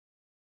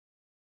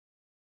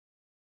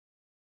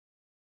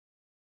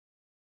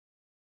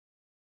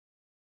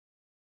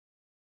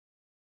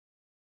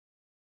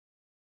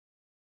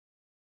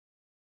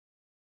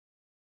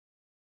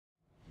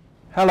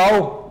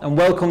Hello and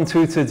welcome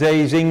to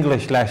today's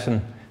English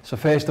lesson. So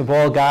first of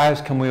all,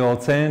 guys, can we all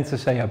turn to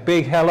say a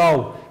big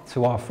hello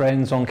to our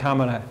friends on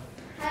camera?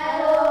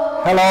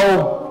 Hello.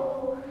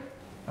 Hello.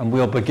 And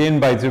we'll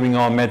begin by doing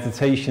our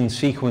meditation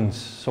sequence.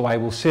 So I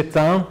will sit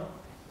down,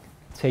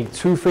 take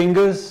 2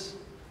 fingers,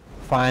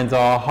 find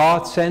our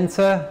heart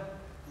center,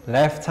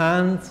 left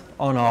hand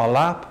on our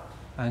lap,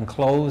 and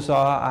close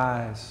our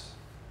eyes.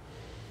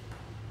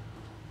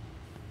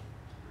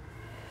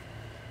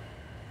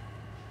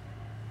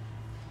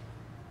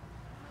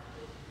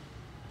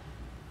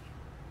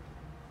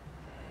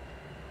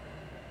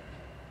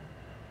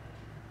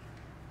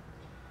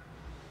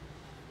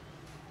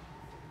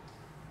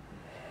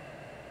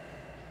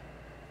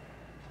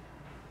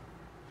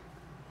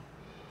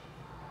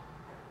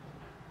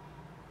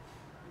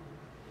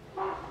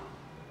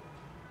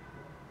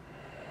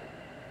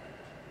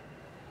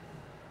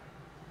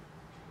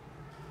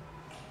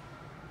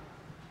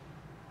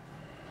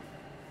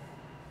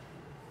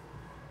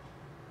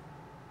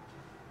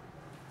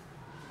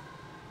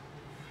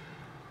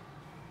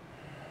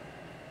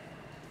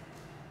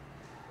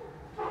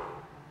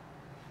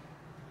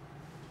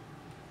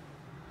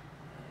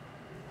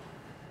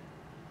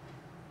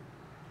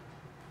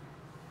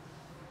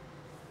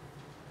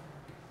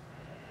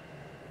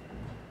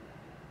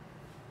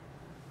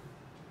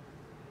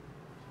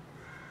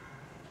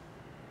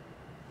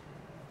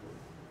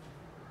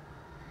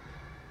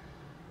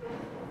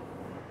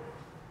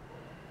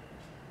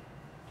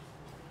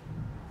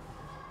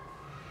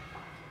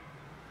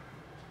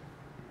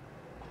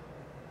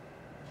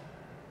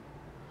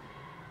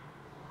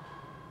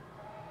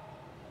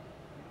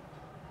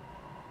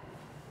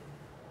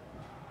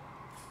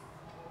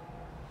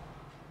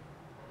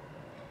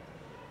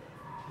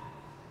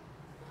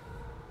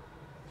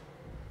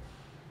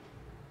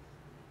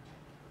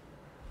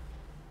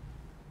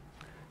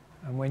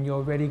 And when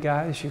you're ready,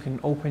 guys, you can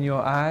open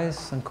your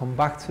eyes and come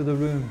back to the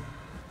room.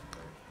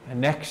 And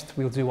next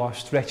we'll do our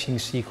stretching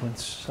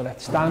sequence. So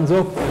let's stand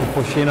up and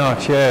push in our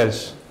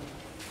chairs.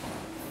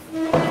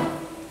 And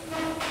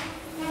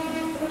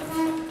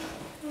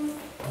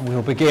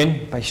we'll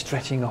begin by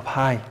stretching up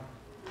high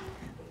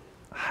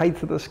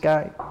to the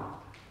sky.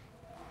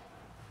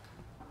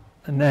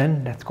 And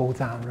then let's go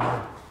down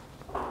low.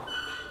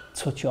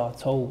 Touch our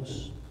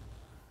toes.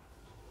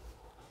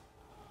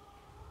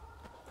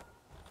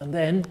 And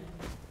then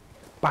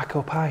back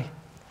up high.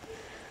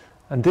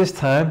 And this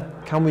time,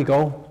 can we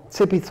go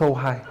tippy toe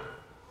high?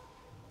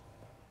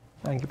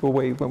 Thank you for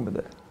waving with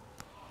it.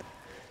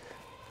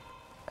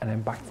 And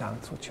then back down,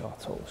 touch our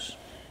toes.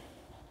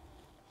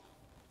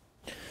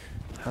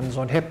 Hands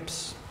on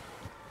hips.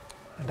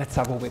 And let's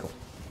have a wiggle.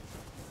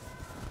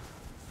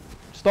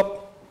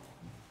 Stop.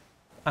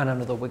 And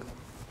another wiggle.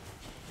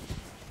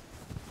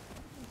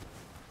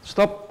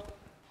 Stop.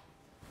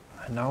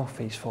 And now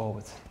face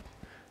forward.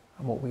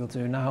 And what we'll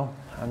do now,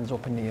 hands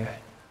up in the air,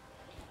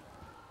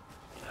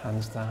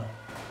 hands down,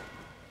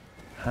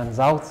 hands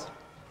out,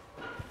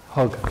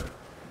 hug,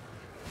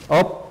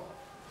 up,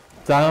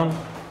 down,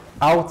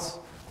 out,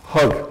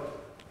 hug,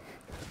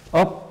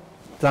 up,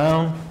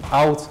 down,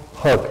 out,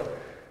 hug,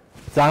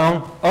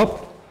 down,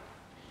 up,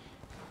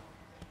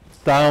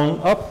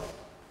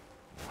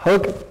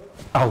 hug,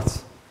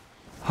 out,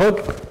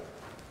 hug,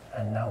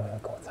 and now we'll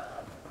go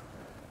down.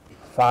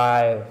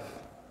 5,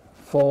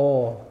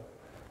 4,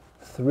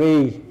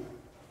 3,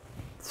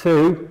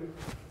 2,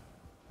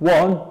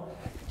 1,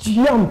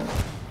 jump!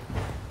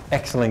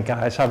 Excellent,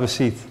 guys, have a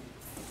seat.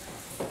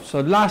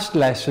 So last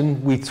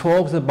lesson we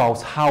talked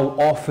about how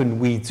often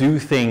we do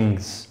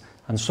things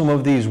and some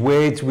of these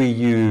words we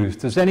used.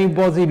 Does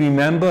anybody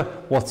remember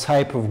what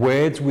type of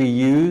words we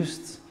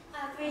used?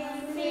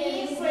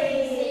 Frequency.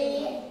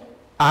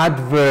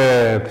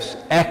 Adverbs.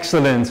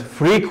 Excellent.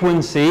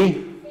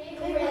 Frequency.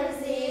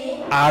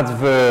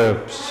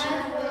 Adverbs.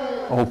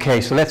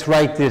 Okay, so let's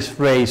write this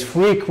phrase.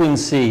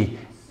 Frequency.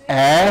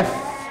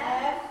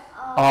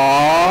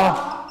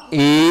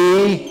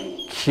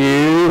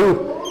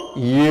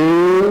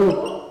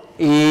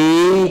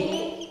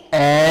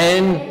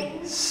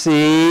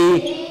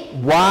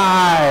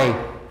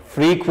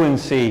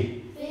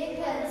 Frequency.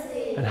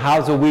 And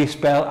how do we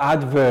spell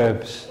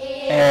adverbs?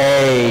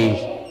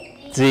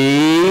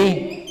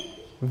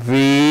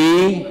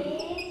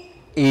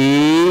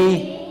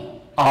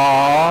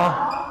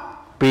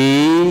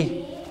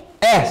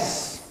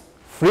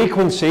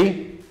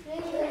 Frequency.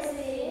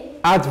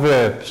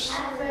 Adverbs.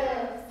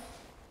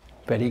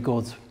 Very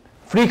good.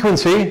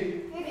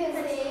 Frequency.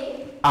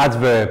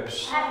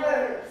 Adverbs.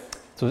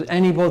 Does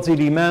anybody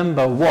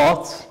remember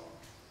what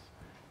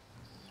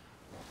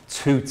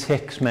 2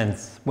 ticks meant?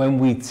 When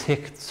we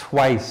tick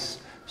twice.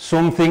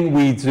 Something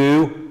we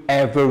do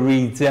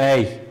every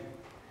day.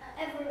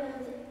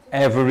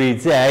 Every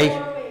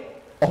day.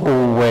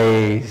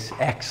 Always.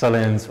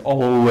 Excellent.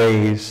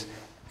 Always.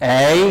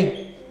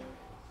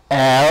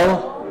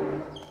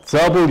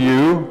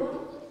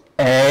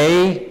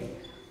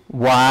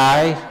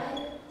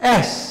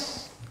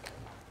 A-L-W-A-Y-S.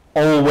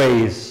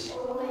 Always.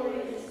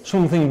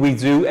 Something we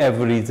do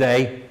every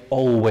day,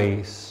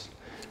 always.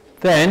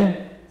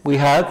 Then we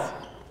had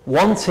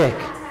one tick.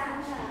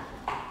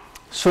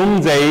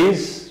 Some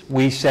days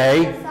we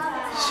say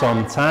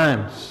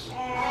sometimes.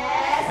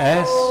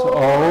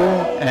 S-O-M-E-T-I-M-E-S.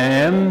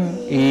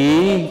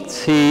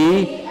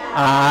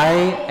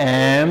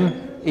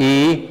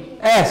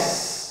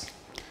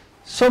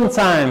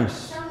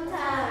 Sometimes.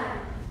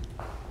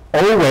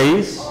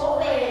 Always.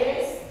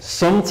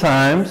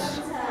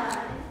 Sometimes.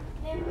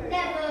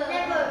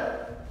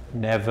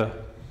 Never.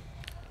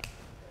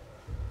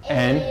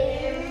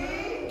 N-E-V-E-R.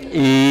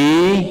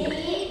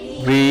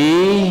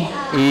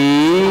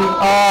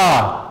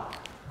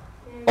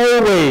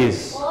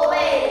 Always.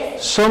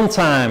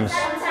 Sometimes.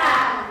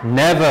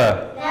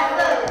 Never.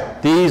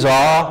 These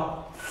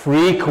are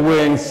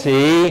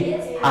frequency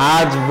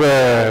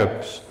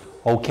adverbs.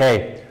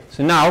 Okay,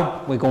 so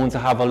now we're going to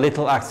have a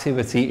little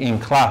activity in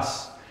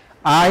class.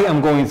 I am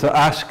going to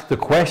ask the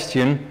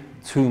question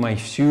to my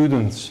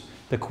students.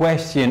 The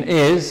question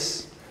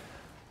is,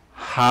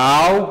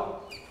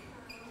 how,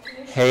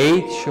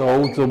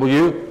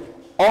 H-O-W,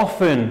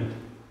 often,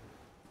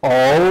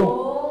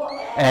 O-F-T-E-N,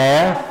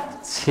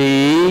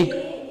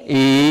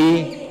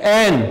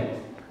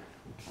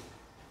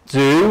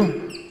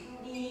 do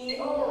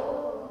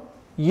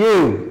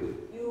you,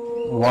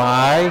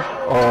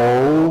 Y-O-U.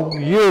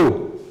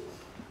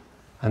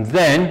 And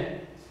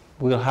then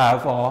we'll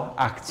have our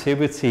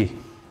activity.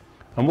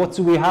 And what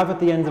do we have at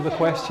the end of the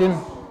question?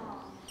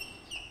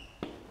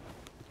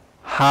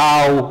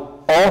 How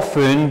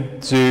often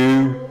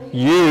do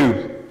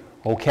you?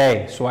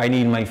 Okay, so I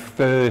need my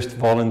first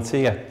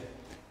volunteer.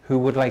 Who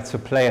would like to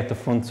play at the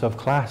front of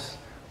class?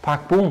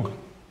 Pak Bung.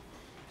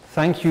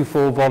 Thank you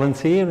for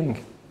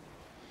volunteering.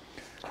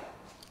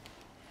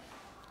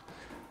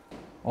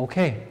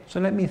 Okay, so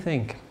let me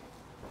think.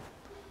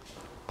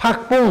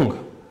 Pak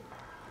Bung,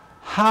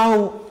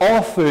 how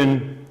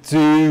often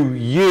do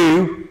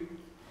you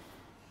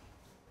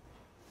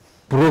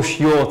brush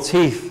your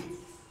teeth?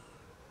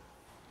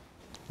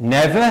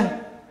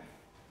 Never,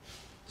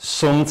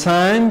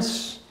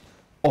 sometimes,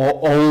 or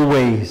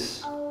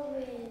always?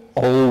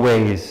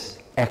 Always.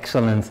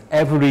 Excellent.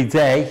 Every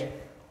day,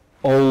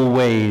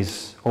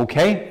 always.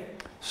 Okay?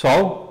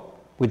 So,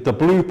 with the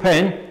blue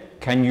pen,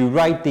 can you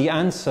write the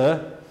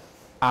answer?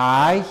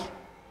 I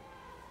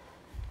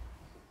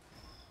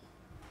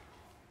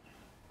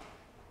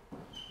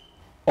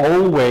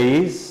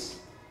always,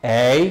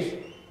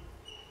 A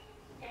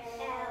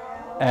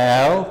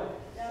L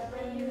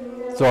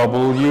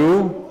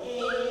W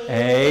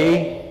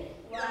A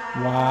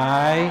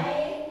Y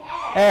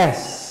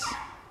S.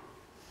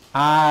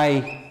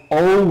 I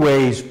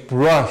always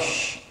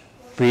brush.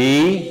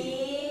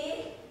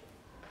 B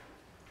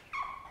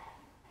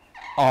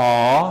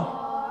R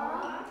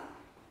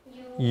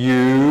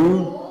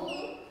U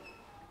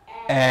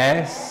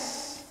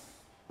S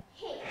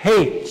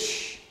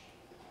H.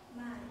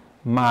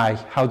 My.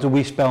 How do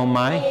we spell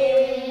my?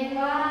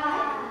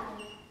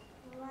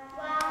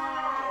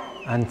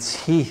 And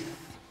teeth.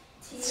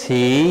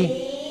 T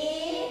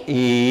E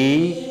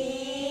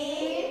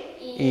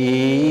E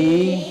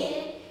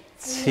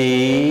T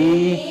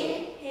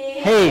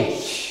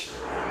H.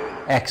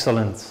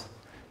 Excellent.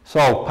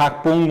 So,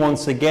 Pak Bung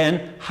once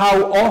again.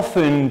 How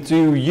often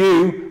do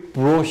you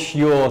brush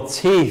your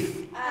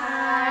teeth?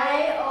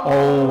 I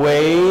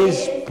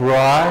always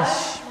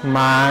brush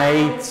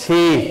my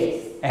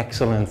teeth.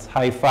 Excellent.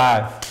 High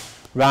five.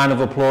 Round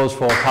of applause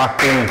for Pak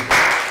Bung.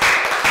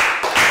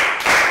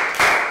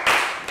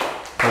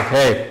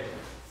 Okay,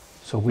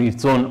 so we've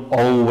done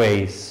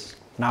always.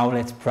 Now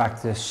let's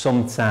practice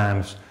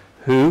sometimes.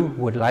 Who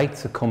would like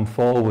to come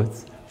forward?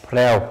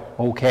 Preo.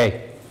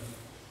 Okay.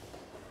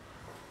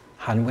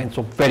 Hand went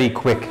up very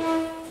quick.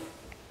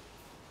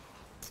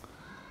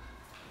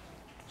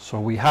 So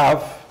we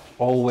have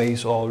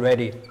always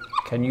already.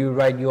 Can you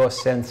write your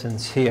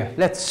sentence here?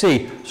 Let's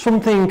see.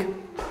 Something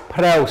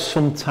Preo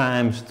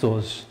sometimes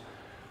does.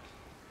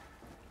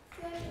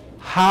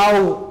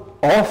 How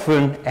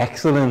often,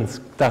 excellent,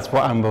 that's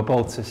what I'm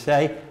about to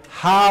say.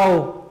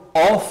 How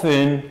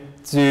often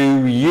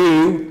do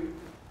you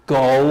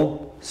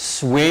go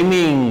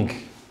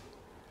swimming?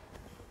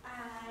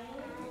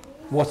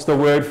 What's the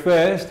word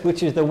first?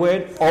 Which is the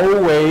word?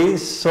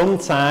 Always,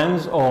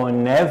 sometimes, or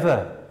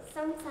never?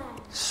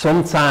 Sometimes.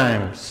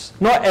 Sometimes.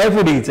 Not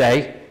every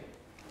day.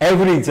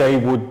 Every day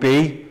would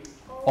be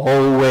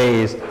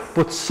always.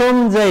 But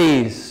some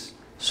days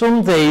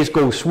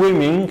go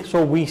swimming,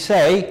 so we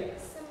say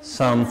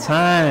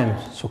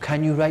sometimes. So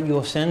can you write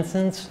your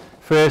sentence?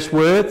 First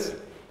word,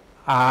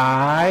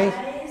 I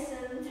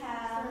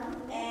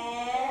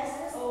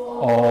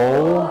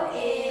O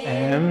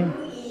M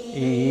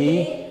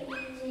E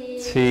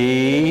T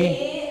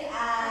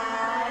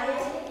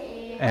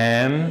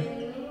M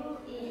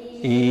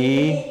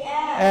E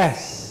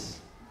S.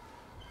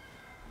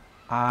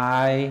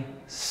 I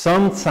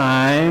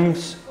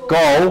sometimes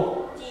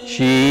go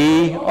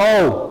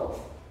G-O.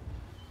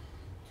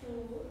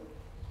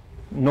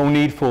 No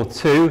need for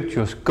two,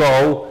 just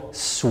go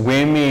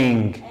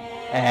swimming.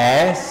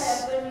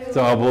 S-W-I-M-M-I-N-G.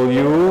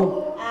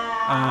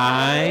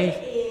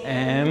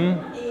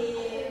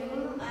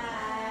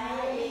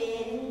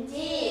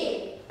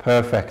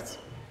 Perfect.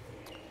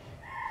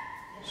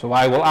 So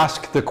I will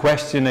ask the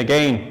question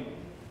again.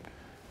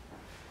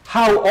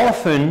 How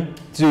often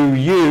do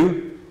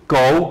you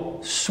go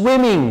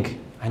swimming?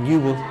 And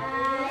you will...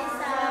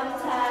 I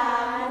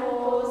sometimes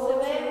go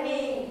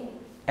swimming.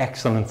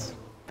 Excellent.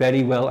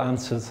 Very well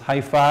answered.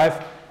 High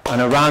five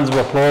and a round of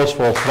applause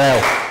for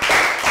Frel.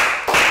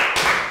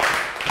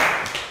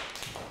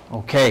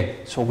 Okay,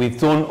 so we've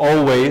done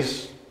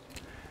always,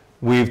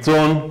 we've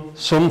done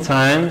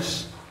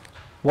sometimes.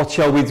 What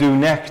shall we do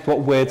next? What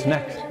word's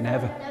next?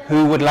 Never.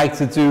 Who would like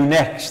to do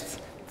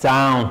next?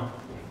 Down.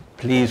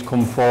 Please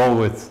come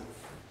forward.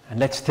 And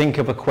let's think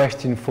of a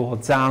question for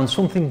down.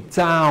 Something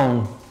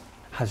down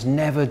has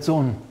never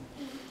done.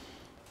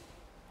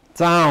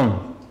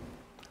 Down.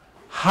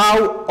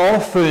 How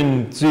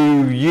often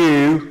do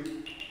you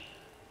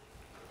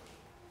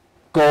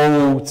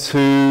go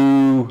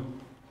to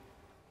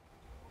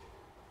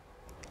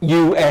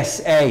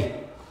USA?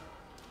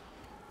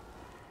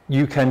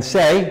 You can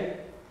say,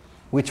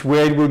 which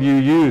word will you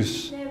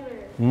use? Never.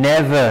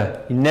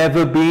 Never. You've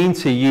never been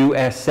to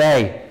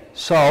USA.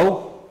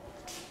 So,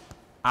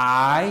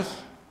 and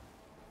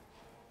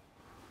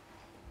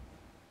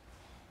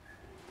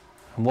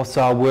what's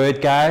our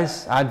word,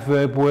 guys?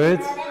 Adverb word?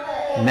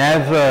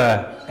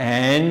 Never.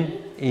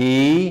 N-E-V-E-R.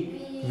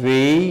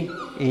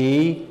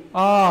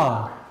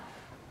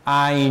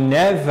 I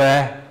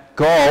never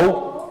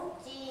go.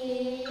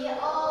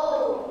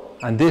 G-O.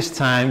 And this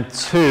time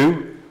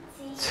to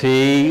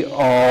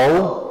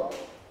T-O.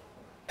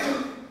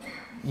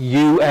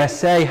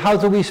 USA. How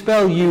do we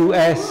spell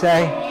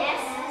USA?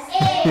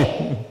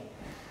 S-A.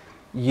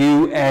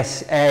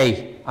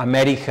 USA.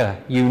 America.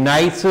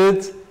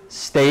 United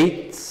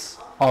States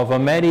of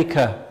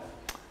America.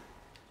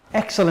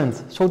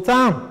 Excellent. So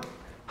down.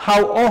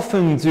 How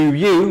often do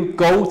you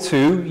go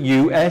to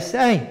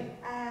USA?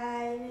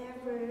 I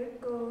never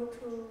go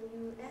to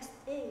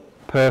USA.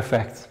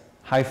 Perfect.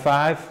 High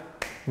five.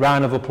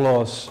 Round of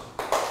applause.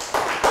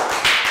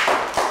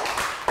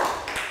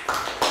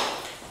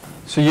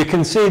 So you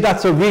can see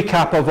that's a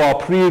recap of our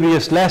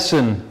previous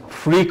lesson.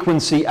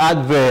 Frequency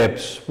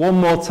adverbs. One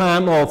more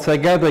time all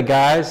together,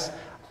 guys.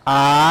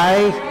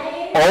 I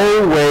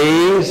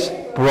always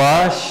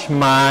brush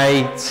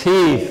my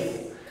teeth.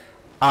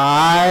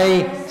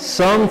 I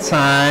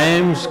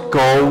sometimes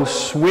go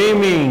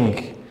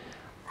swimming.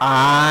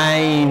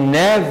 I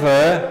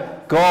never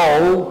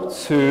go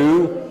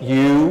to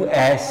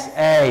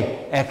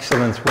USA.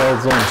 Excellent, well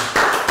done.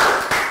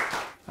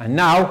 And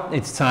now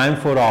it's time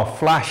for our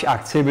flash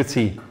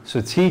activity.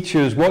 So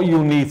teachers, what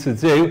you'll need to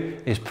do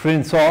is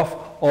print off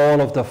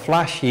all of the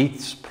flash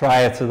sheets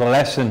prior to the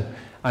lesson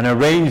and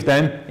arrange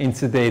them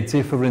into their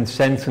different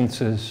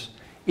sentences.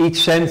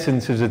 Each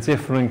sentence is a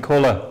different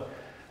colour.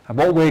 And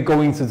what we're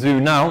going to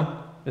do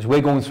now is we're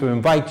going to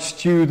invite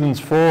students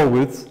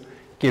forward,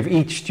 give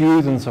each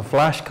student a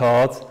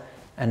flashcard,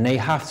 and they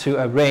have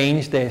to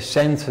arrange their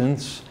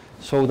sentence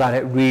so that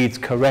it reads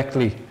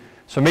correctly.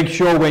 So make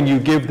sure when you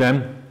give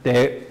them,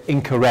 they're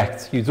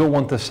incorrect. You don't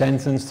want the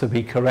sentence to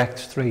be correct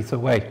straight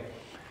away.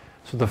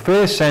 So the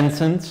first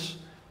sentence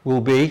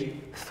will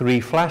be 3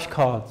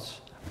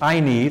 flashcards. I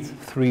need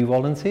 3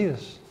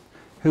 volunteers.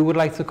 Who would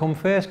like to come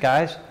first,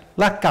 guys?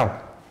 Lakau.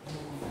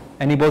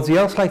 Anybody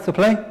else like to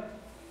play?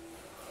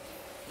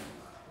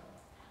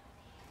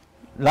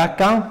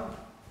 Lakau?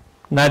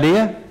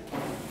 Nadia?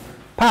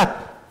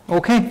 Pat?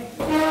 Okay.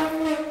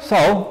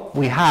 So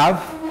we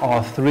have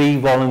our 3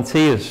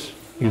 volunteers.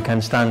 You can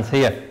stand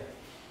here.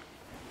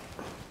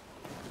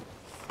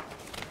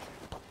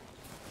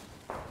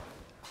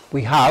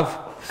 We have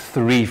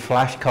 3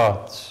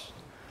 flashcards.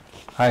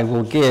 I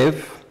will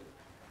give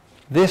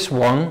this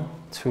one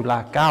to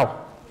Lakau.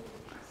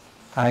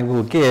 I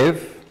will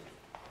give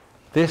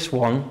this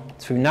one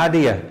to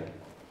Nadia.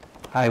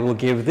 I will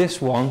give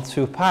this one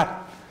to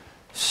Pat.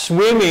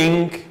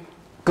 Swimming,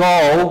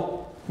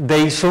 go,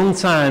 they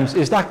sometimes.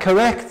 Is that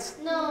correct?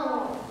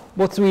 No.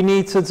 What do we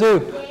need to do?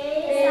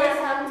 They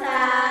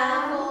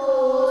sometimes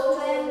go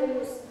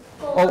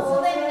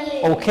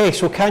swimming. Okay,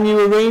 so can you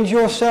arrange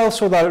yourself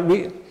so that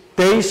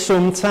they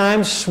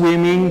sometimes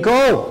swimming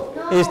go?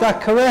 No. Is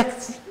that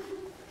correct?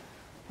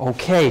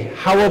 Okay,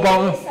 how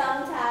about... They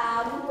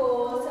sometimes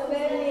go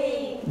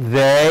swimming.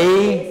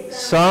 They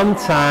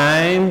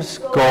sometimes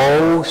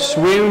go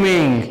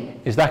swimming.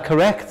 Is that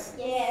correct?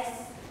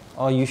 Yes.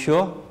 Are you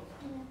sure?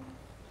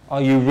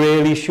 Are you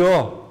really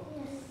sure?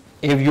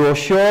 Yes. If you're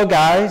sure,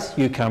 guys,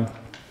 you can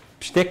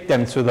stick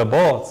them to the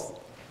board.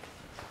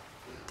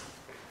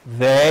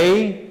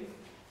 They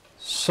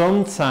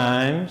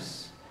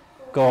sometimes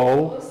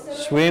go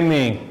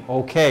swimming.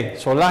 Okay,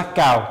 so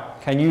Lakau,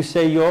 can you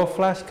say your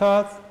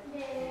flashcard?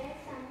 They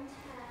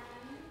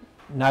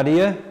sometimes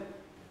Nadia?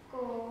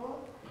 go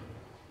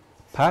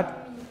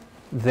Pat?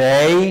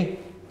 They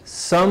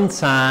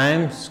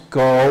sometimes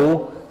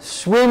go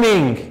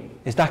swimming.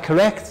 Is that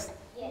correct?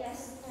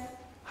 Yes.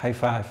 High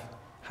five.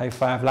 High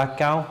five,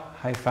 Lakau.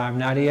 High five,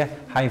 Nadia.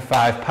 High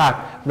five,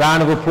 Pat.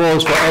 Round of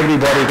applause for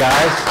everybody,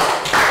 guys.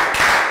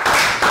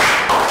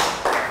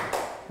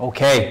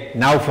 Okay,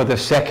 now for the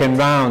second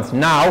round.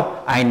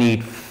 Now I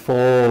need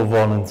 4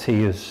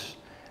 volunteers.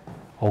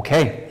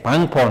 Okay,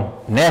 bang pon,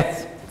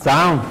 net,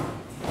 down,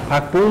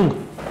 pak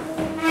boom.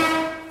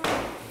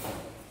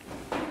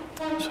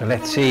 So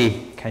let's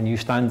see, can you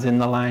stand in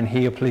the line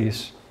here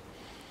please?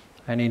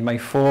 I need my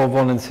 4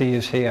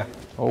 volunteers here.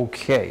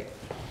 Okay,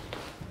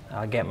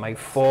 I'll get my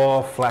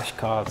 4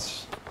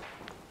 flashcards.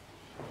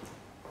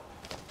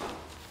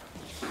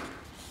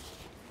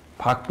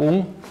 Pak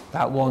boom,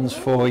 that one's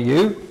for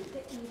you.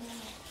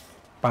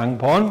 Bang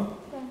pon,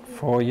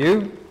 for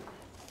you.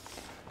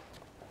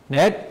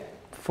 Ned,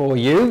 for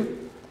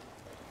you.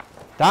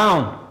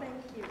 Down.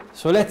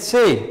 So let's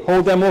see.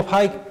 Hold them up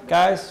high,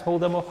 guys.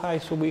 Hold them up high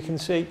so we can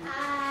see.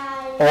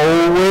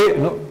 Always.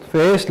 No,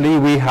 firstly,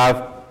 we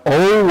have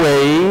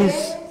always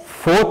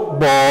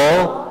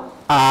football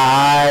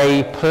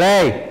I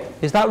play.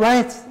 Is that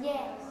right?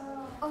 Yes.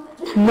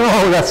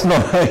 No, that's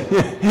not right.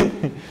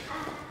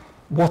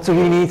 What do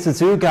we need to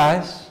do,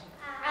 guys?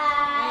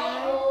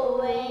 I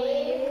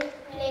always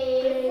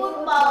play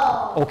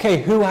football.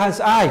 Okay, who has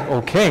I?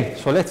 Okay,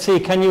 so let's see,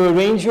 can you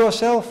arrange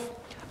yourself?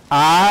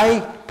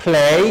 I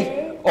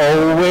play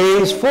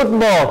always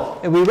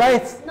football. Are we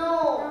right?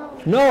 No.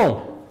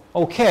 No.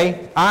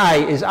 Okay,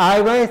 is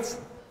I right?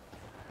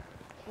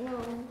 No.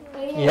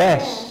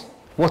 Yes.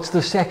 What's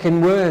the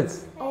second word?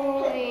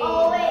 Always.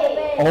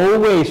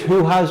 Always.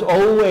 Who has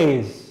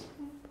always?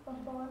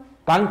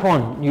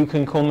 Bangpon, you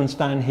can come and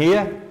stand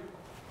here.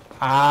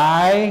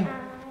 I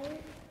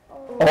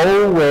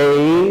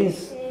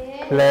always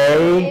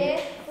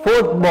play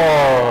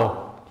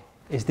football.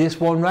 Is this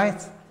one right?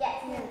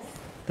 Yes.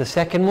 The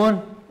second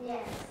one?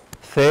 Yes.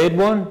 Third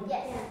one?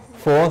 Yes.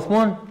 Fourth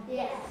one?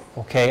 Yes.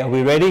 Okay, are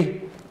we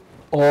ready?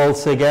 All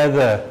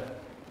together.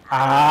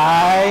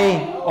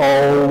 I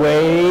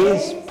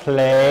always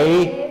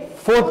play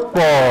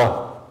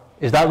football.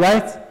 Is that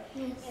right?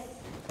 Yes.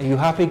 Are you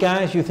happy,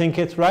 guys? You think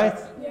it's right?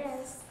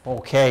 Yes.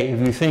 Okay, if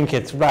you think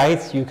it's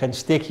right, you can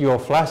stick your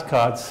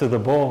flashcards to the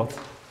board.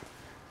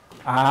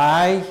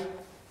 I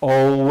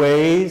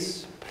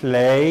always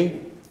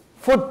play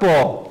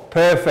football.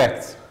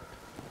 Perfect.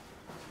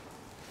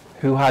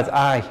 Who had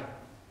I?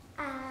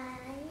 I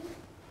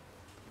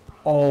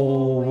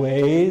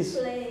Always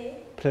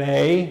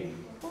play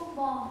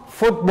football.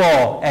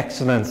 football.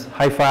 Excellent.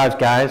 High fives,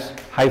 guys.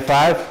 High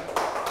five.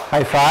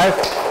 High five.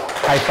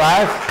 High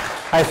five.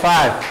 High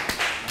five.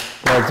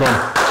 Well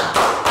done.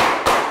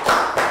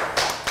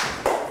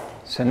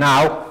 So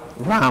now,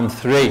 round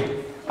 3.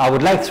 I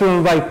would like to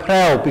invite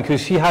Prel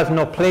because she has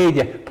not played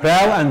yet.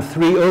 Prel and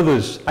 3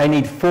 others. I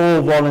need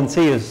 4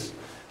 volunteers.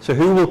 So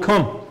who will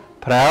come?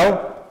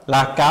 Prel,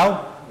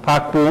 Lakau,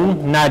 Pak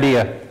Boom,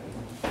 Nadia.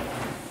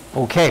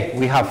 Okay,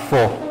 we have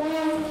 4.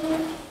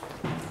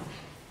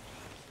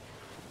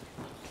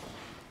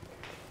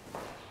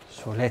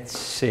 So let's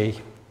see.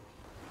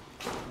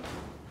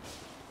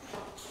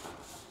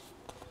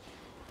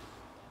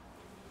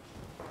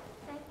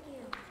 Thank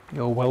you.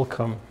 You're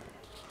welcome.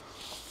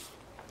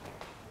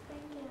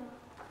 Thank you.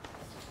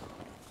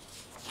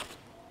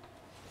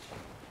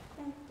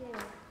 Thank you.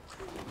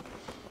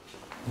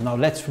 Now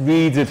let's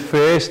read it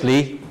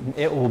firstly.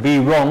 It will be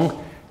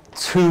wrong.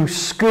 To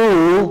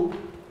school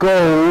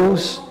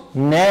goes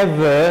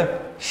never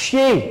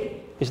she.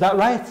 Is that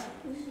right?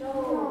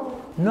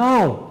 No.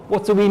 No.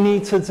 What do we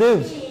need to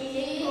do?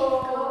 She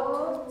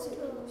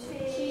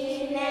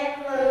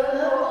never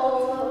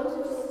goes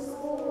to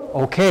school.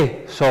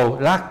 Okay, so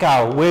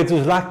Lakau, where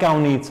does Lakau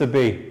need to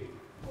be?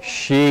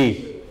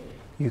 She.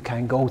 You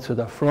can go to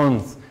the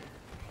front.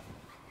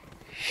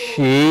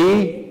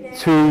 She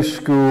to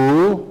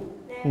school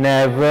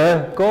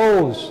never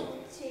goes.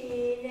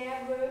 She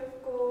never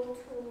go to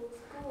school.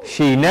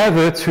 She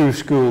never to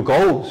school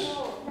goes. Go to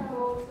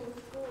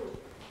school.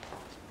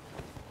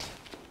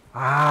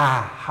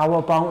 Ah, how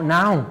about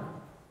now?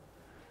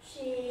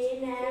 She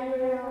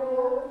never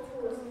go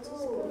to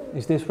school.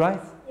 Is this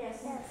right?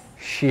 Yes.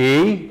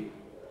 She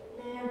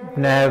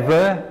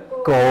never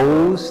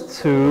goes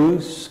to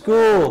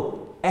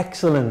school.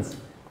 Excellent.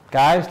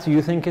 Guys, do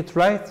you think it's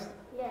right?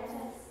 Yes.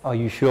 Are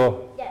you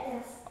sure?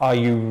 Yes. Are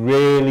you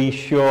really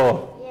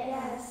sure?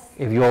 Yes.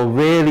 If you're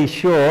really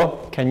sure,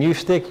 can you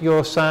stick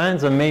your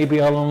signs and maybe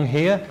along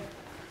here?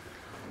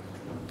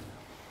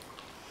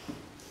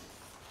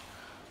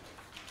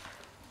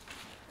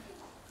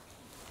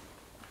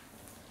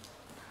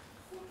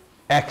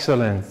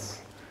 Excellent.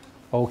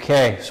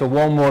 Okay, so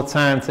one more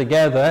time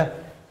together.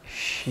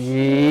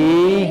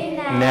 She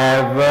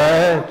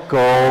never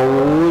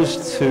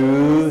goes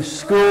to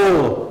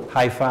school.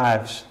 High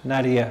fives.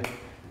 Nadia.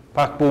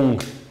 Pak Bung.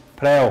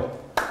 Preo.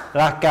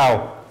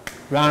 Lakau.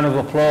 Round of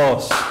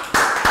applause.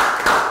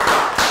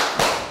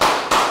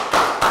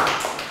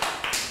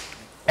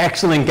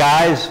 Excellent,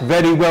 guys.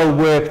 Very well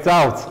worked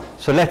out.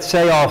 So let's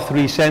say our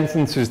 3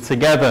 sentences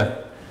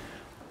together.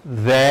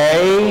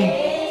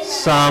 They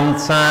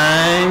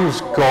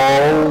sometimes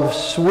go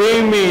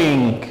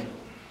swimming.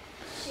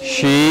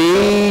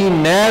 She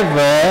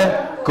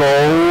never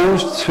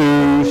goes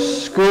to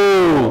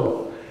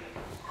school.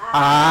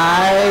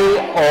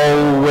 I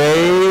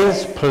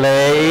always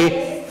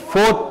play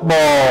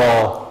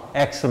football.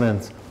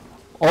 Excellent.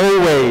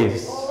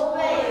 Always.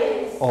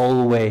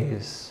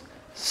 Always.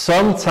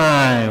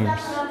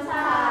 Sometimes.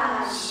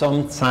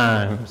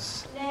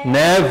 Sometimes.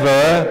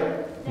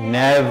 Never.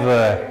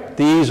 Never.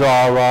 These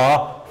are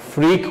our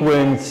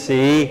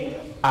frequency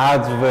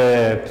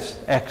adverbs.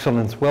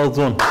 Excellent. Well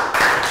done.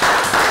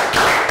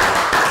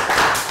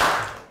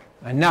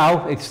 And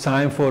now it's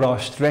time for our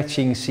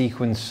stretching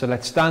sequence. So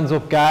let's stand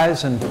up,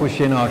 guys, and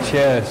push in our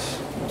chairs.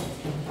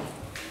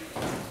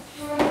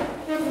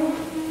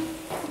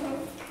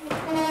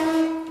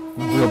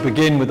 We'll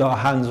begin with our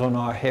hands on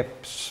our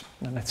hips.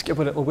 And let's give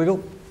a little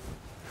wiggle.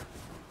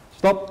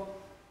 Stop.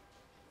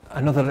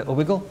 Another little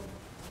wiggle.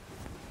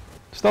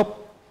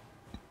 Stop.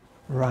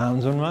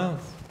 Rounds and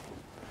rounds.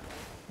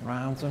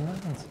 Rounds and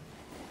rounds.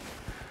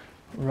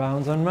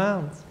 Rounds and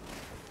rounds.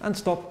 And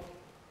stop.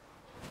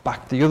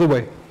 Back the other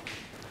way.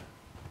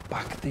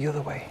 Back the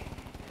other way.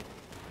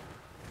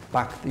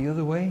 Back the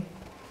other way.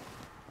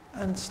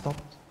 And stop.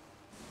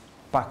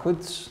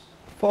 Backwards,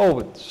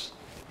 forwards.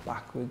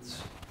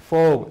 Backwards,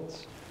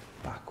 forwards.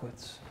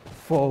 Backwards,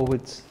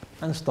 forwards.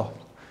 And stop.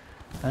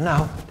 And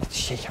now, let's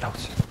shake it out.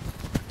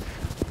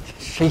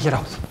 Shake it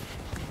out.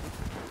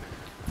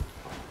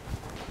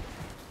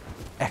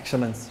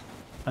 Excellent.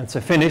 And to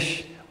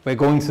finish, we're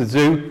going to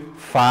do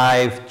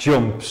 5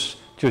 jumps.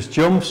 Just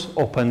jumps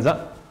up and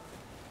down.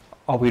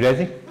 Are we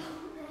ready?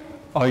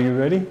 Are you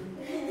ready?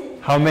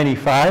 How many?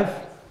 5?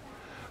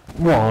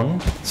 1,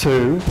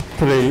 2,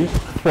 3,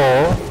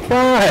 4,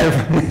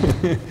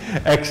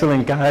 5.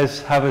 Excellent,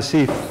 guys. Have a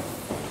seat.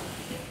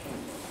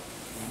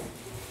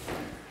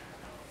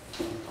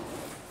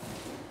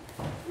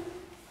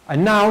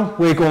 And now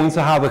we're going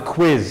to have a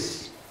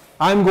quiz.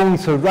 I'm going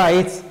to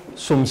write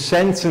some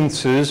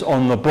sentences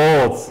on the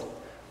board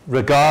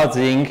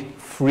regarding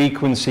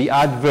frequency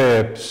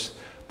adverbs.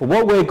 But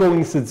what we're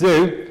going to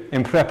do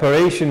in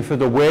preparation for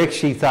the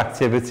worksheet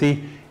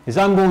activity is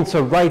I'm going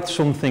to write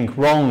something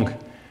wrong,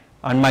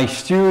 and my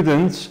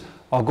students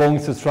are going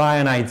to try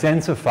and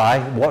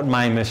identify what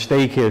my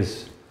mistake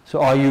is.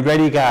 So are you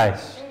ready,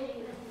 guys?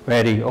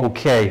 Ready?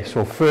 Okay,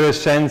 so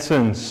first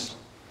sentence.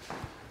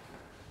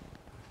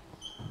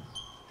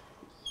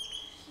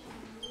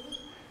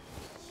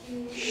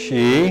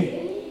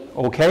 She.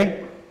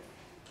 Okay?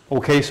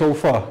 Okay so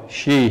far.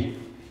 She.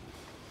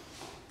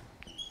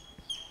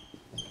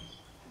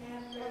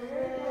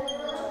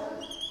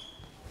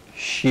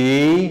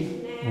 She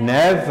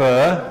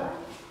never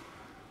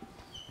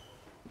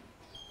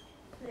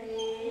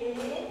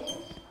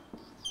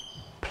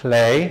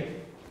play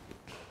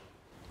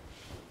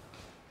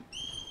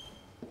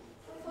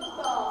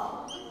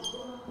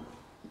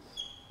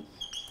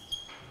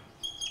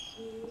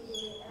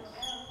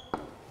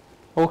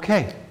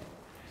okay.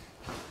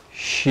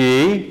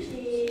 She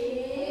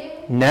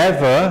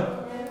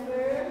never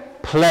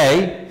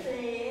play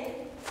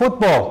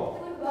football.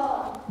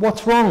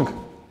 What's wrong?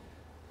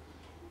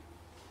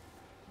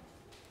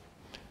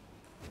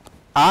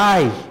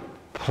 I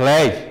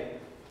play.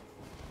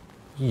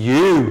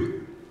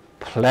 You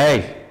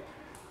play.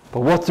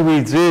 But what do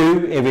we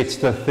do if it's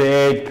the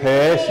third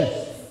person?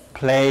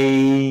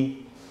 Play.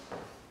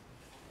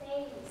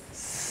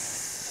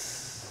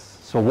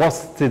 So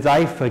what did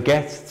I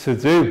forget to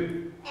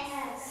do?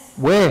 S.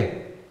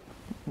 Where?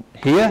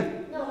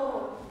 Here?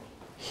 No.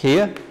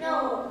 Here?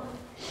 No.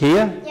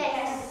 Here?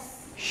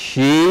 Yes.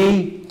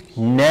 She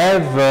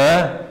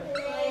never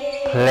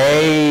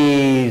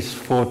plays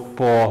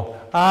football.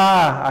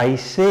 Ah, I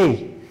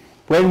see.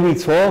 When we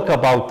talk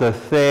about the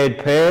third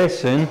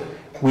person,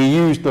 we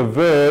use the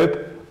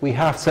verb, we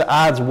have to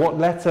add what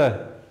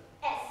letter?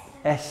 S.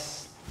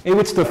 S. If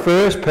it's the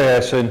first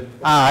person,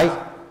 I,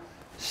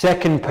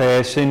 second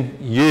person,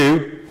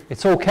 you,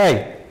 it's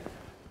okay.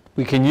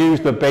 We can use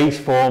the base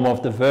form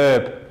of the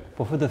verb.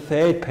 But for the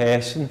third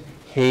person,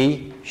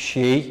 he,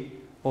 she,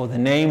 or the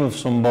name of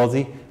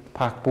somebody,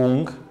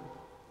 pakbung,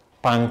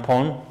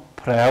 bangpon,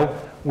 prel,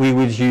 we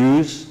would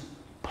use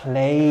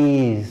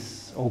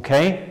plays,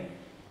 okay?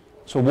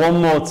 So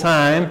one more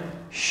time,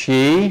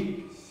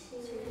 she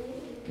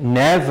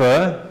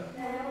never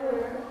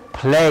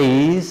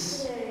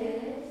plays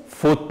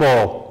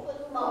football.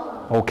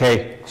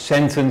 Okay,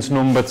 sentence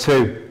number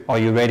 2. Are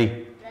you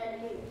ready?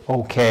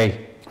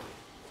 Okay.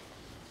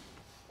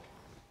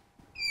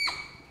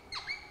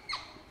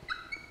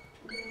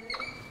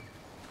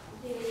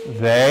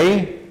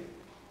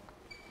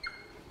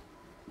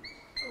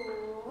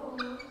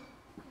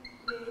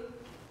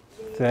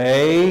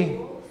 They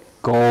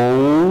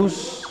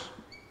goes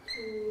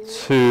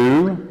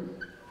to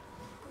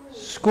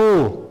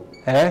school.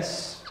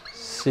 S-C-H-O-O-L.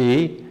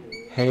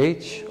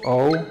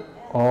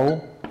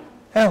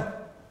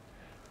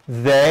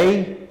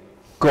 They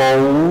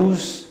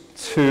goes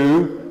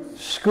to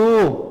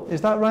school. Is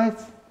that right?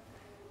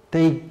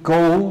 They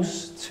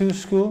goes to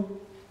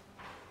school?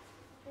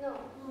 No.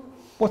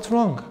 What's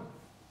wrong?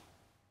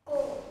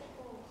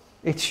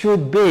 It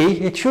shouldn't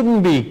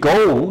be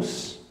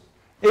goes.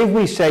 If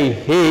we say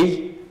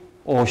he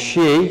or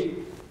she,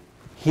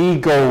 He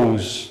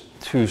goes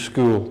to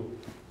school.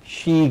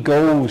 She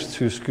goes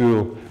to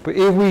school. But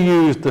if we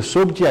use the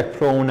subject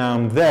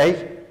pronoun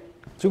they,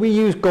 do we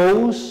use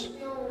goes?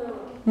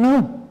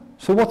 No.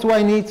 So what do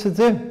I need to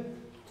do?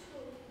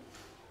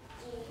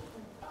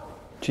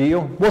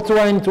 Geo. What do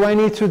I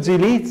need to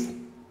delete?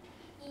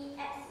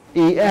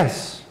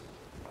 ES.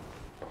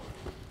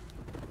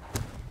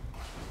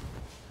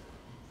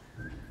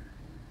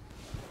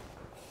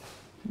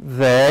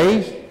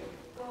 They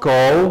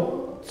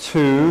go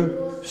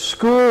to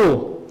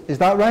school. Is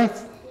that right?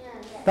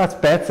 That's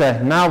better.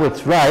 Now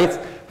it's right.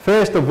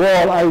 First of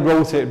all, I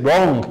wrote it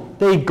wrong.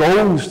 They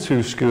goes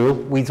to school.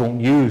 We don't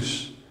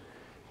use.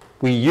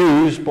 We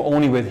use, but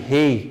only with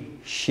he,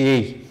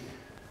 she.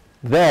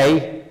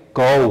 They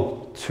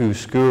go to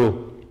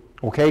school.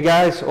 Okay,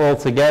 guys? All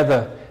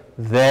together.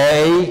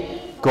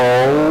 They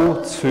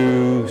go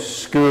to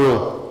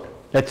school.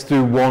 Let's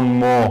do one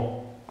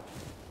more.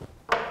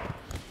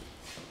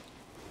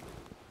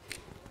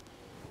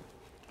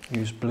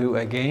 Use blue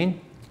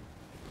again.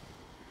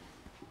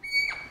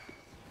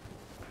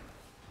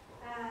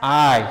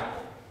 I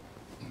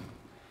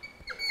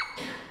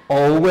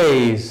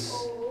always,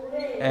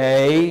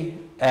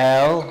 A-L-W-A-Y-S.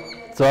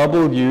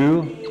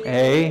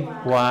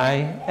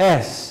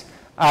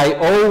 I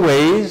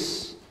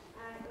always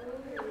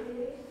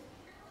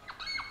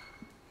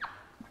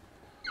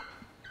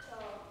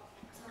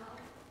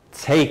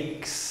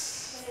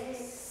takes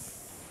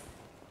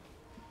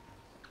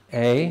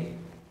a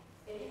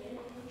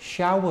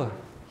shower.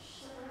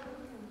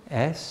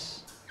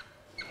 S-H-O-W-E-R.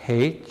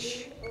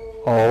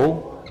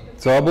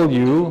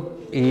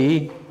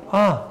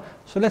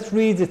 So let's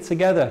read it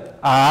together.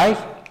 I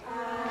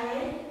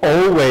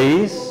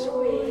always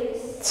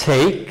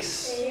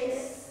takes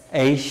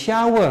a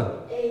shower.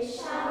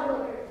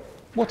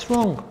 What's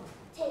wrong?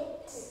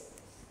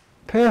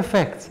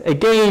 Perfect.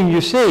 Again,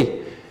 you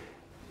see,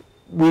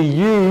 we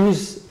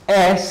use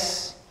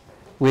S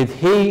with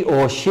he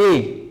or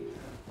she.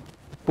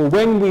 But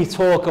when we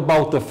talk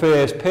about the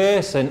first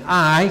person,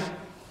 I,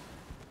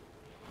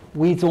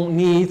 we don't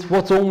need,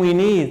 what don't we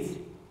need?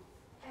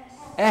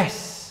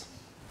 S.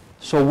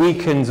 So we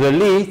can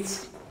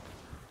delete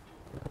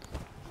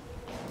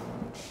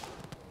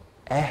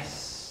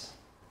S.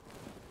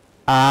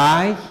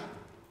 I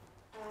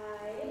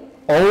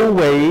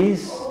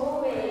always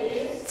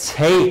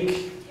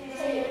take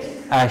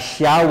a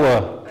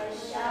shower.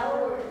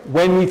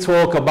 When we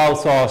talk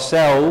about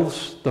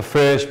ourselves, the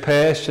first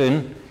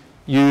person,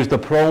 use the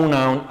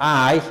pronoun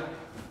I.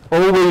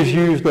 Always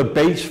use the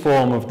base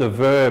form of the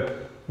verb.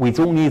 We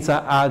don't need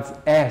to add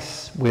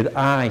S with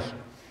I.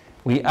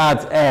 We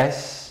add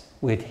S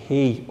with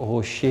he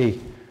or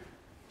she.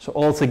 So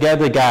all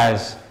together,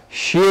 guys,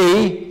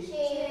 she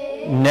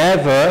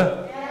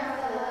never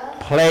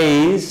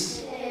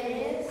plays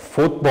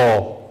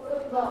football.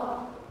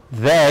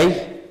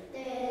 They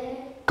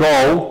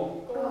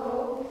go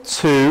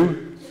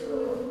to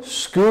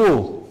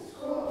school.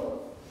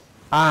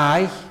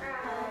 I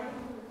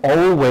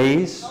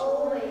always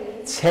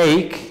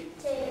take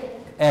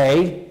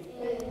a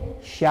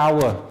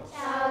shower.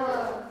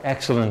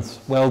 Excellent.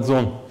 Well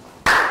done.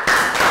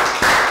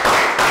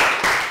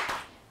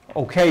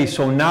 Okay,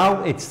 so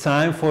now it's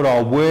time for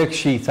our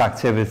worksheet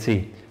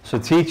activity. So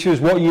teachers,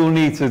 what you'll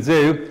need to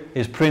do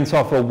is print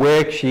off a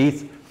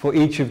worksheet for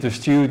each of the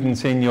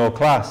students in your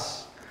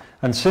class.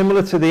 And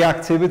similar to the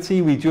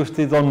activity we just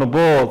did on the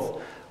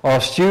board, our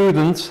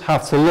students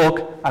have to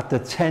look at the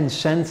 10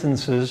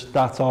 sentences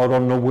that are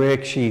on the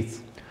worksheet.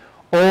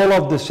 All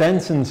of the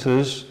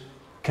sentences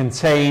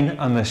contain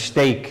a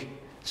mistake,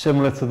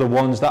 similar to the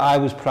ones that I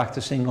was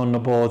practicing on the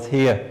board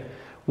here.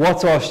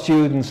 What our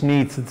students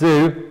need to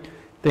do,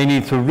 they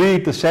need to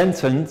read the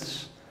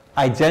sentence,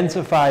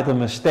 identify the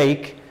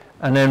mistake,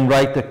 and then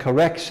write the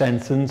correct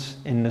sentence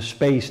in the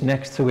space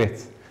next to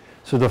it.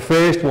 So the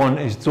first one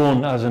is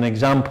done as an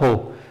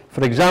example.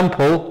 For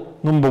example,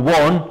 number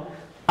 1,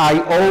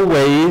 I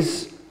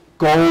always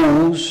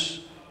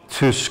goes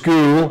to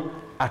school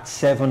at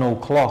 7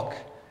 o'clock.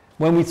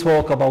 When we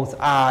talk about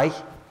I,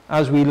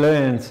 as we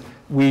learned,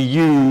 we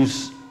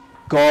use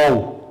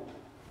go.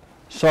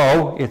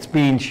 So it's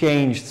been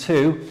changed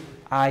to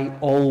I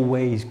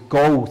always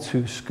go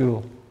to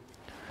school.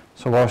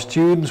 So our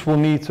students will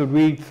need to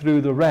read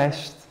through the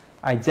rest,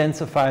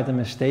 identify the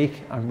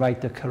mistake, and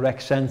write the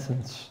correct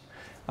sentence.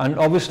 And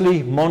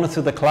obviously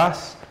monitor the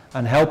class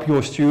and help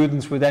your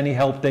students with any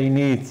help they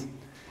need.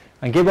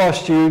 And give our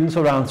students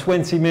around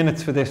 20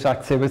 minutes for this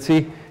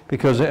activity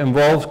because it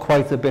involves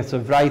quite a bit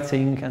of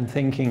writing and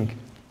thinking.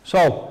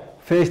 So,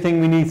 first thing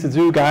we need to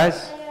do,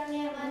 guys,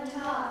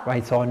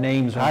 write our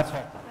names on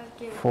top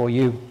for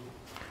you.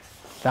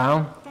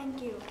 Down.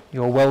 Thank you.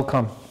 You're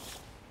welcome.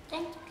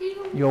 Thank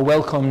you. You're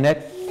welcome,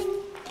 Ned.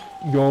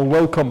 You're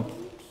welcome.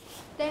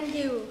 Thank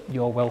you.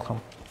 You're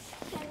welcome.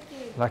 Thank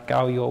you.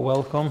 Lakau, you're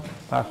welcome.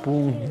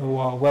 Baboon, you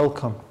are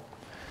welcome.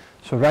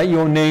 So write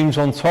your names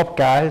on top,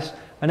 guys,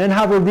 and then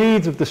have a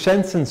read of the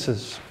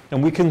sentences,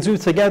 and we can do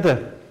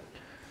together.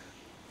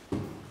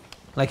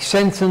 Like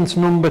sentence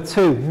number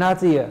 2,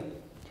 Nadia.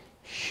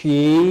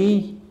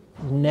 She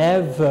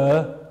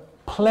never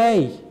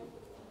play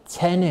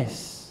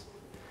tennis.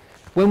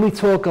 When we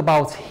talk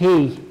about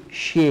he,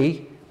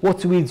 she, what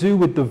do we do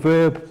with the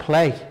verb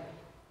play?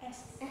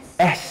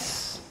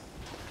 S.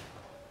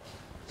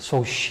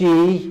 So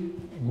she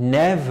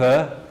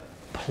never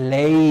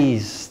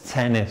plays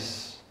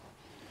tennis.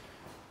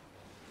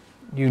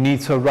 You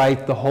need to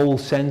write the whole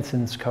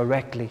sentence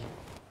correctly.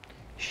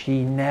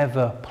 She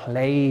never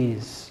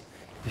plays.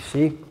 You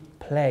see,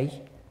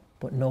 play,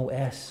 but no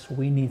S.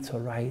 We need to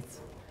write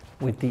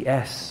with the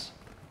S.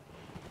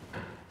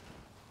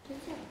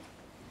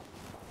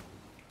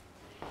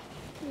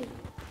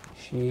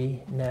 She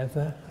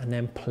never, and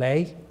then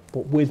play,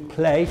 but with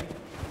play,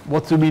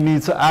 what do we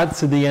need to add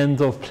to the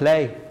end of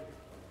play?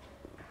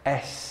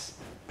 S,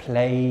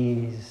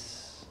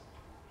 plays.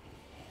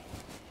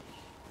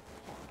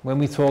 When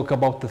we talk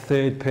about the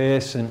third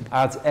person,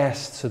 add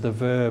S to the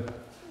verb.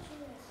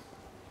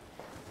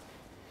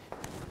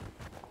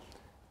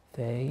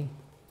 They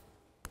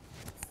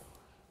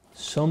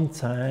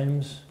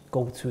sometimes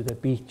go to the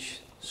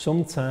beach.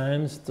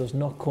 Sometimes does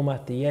not come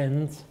at the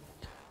end.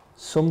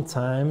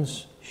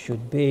 Sometimes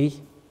should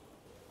be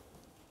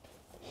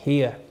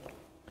here.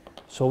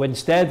 So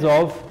instead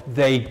of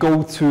they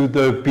go to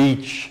the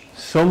beach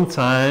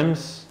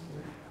sometimes,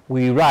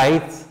 we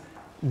write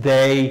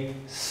they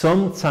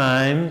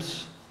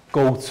sometimes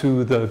go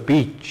to the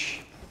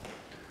beach.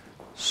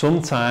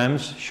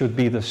 Sometimes should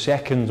be the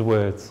second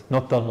word,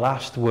 not the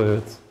last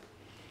word.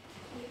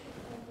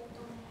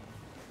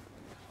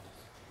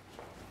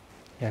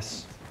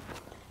 Yes.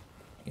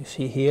 You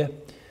see here,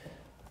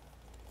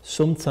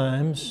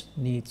 sometimes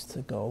needs to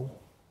go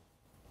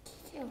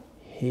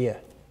here.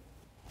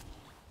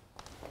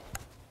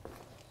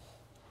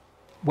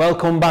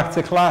 Welcome back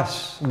to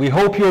class. We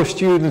hope your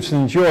students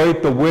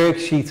enjoyed the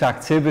worksheet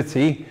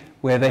activity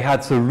where they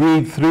had to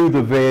read through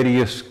the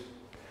various,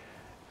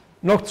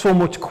 not so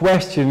much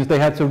questions, they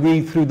had to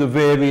read through the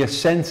various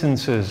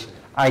sentences,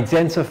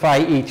 identify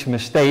each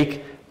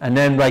mistake, and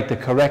then write the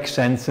correct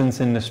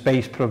sentence in the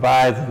space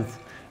provided.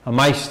 And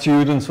my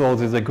students all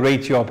did a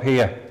great job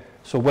here.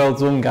 So well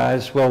done,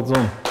 guys, well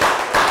done.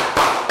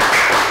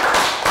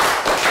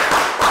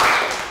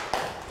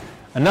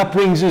 And that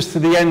brings us to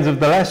the end of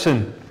the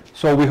lesson.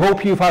 So we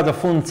hope you've had a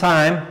fun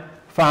time,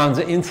 found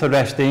it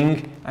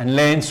interesting, and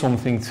learned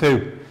something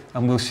too.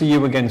 And we'll see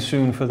you again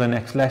soon for the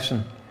next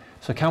lesson.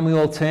 So can we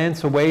all turn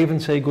to wave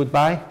and say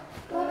goodbye?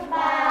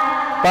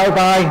 Goodbye.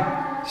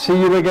 Bye-bye. See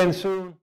you again soon.